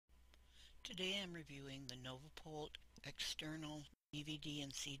Today I'm reviewing the Novapolt external DVD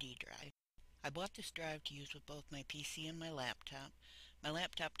and CD drive. I bought this drive to use with both my PC and my laptop. My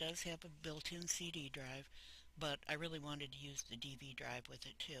laptop does have a built-in CD drive, but I really wanted to use the DV drive with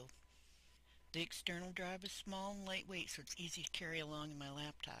it too. The external drive is small and lightweight, so it's easy to carry along in my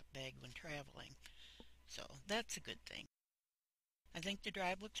laptop bag when traveling. So that's a good thing. I think the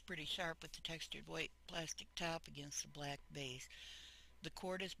drive looks pretty sharp with the textured white plastic top against the black base. The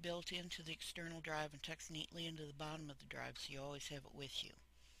cord is built into the external drive and tucks neatly into the bottom of the drive, so you always have it with you.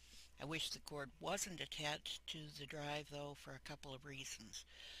 I wish the cord wasn't attached to the drive, though, for a couple of reasons.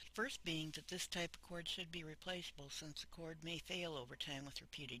 First being that this type of cord should be replaceable, since the cord may fail over time with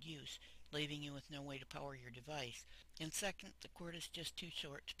repeated use, leaving you with no way to power your device. And second, the cord is just too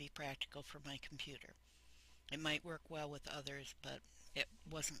short to be practical for my computer. It might work well with others, but it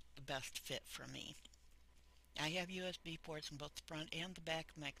wasn't the best fit for me. I have USB ports in both the front and the back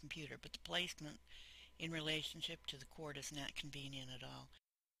of my computer, but the placement in relationship to the cord is not convenient at all.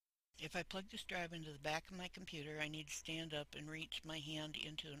 If I plug this drive into the back of my computer, I need to stand up and reach my hand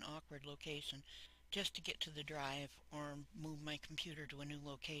into an awkward location just to get to the drive, or move my computer to a new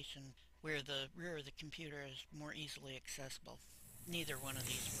location where the rear of the computer is more easily accessible. Neither one of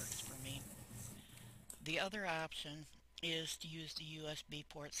these works for me. The other option is to use the USB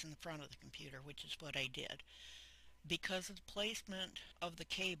ports in the front of the computer, which is what I did. Because of the placement of the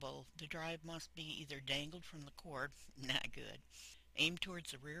cable, the drive must be either dangled from the cord, not good, aimed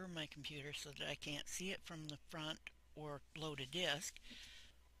towards the rear of my computer so that I can't see it from the front or load a disk,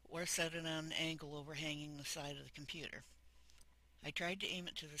 or set it on an angle overhanging the side of the computer. I tried to aim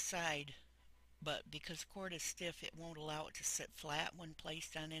it to the side, but because the cord is stiff, it won't allow it to sit flat when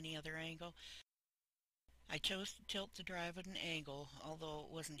placed on any other angle. I chose to tilt the drive at an angle, although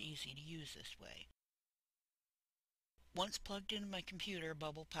it wasn't easy to use this way. Once plugged into my computer, a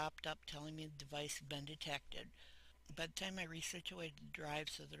bubble popped up telling me the device had been detected. By the time I resituated the drive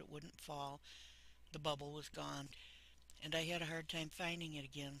so that it wouldn't fall, the bubble was gone, and I had a hard time finding it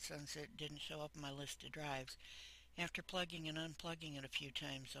again since it didn't show up on my list of drives. After plugging and unplugging it a few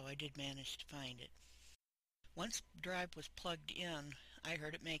times, though, I did manage to find it. Once the drive was plugged in, I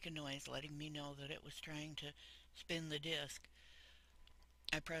heard it make a noise letting me know that it was trying to spin the disk.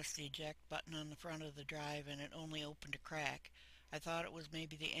 I pressed the eject button on the front of the drive and it only opened a crack. I thought it was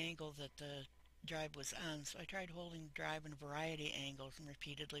maybe the angle that the drive was on, so I tried holding the drive in a variety of angles and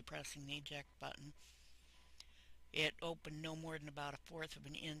repeatedly pressing the eject button. It opened no more than about 1/4 of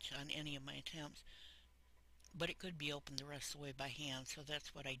an inch on any of my attempts, but it could be opened the rest of the way by hand, so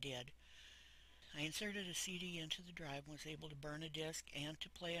that's what I did. I inserted a CD into the drive and was able to burn a disc and to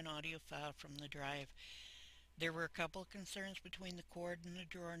play an audio file from the drive. There were a couple of concerns between the cord and the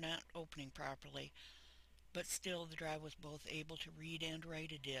drawer not opening properly, but still the drive was both able to read and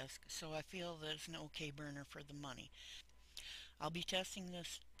write a disc, so I feel that it's an okay burner for the money. I'll be testing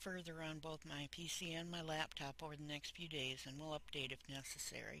this further on both my PC and my laptop over the next few days, and will update if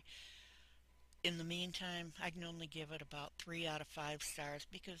necessary. In the meantime, I can only give it about 3 out of 5 stars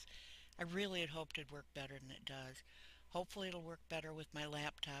because I really had hoped it'd work better than it does. Hopefully it'll work better with my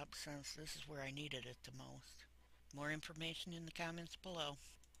laptop since this is where I needed it the most. More information in the comments below.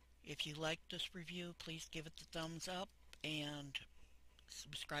 If you liked this review, please give it the thumbs up and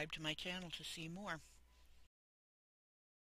subscribe to my channel to see more.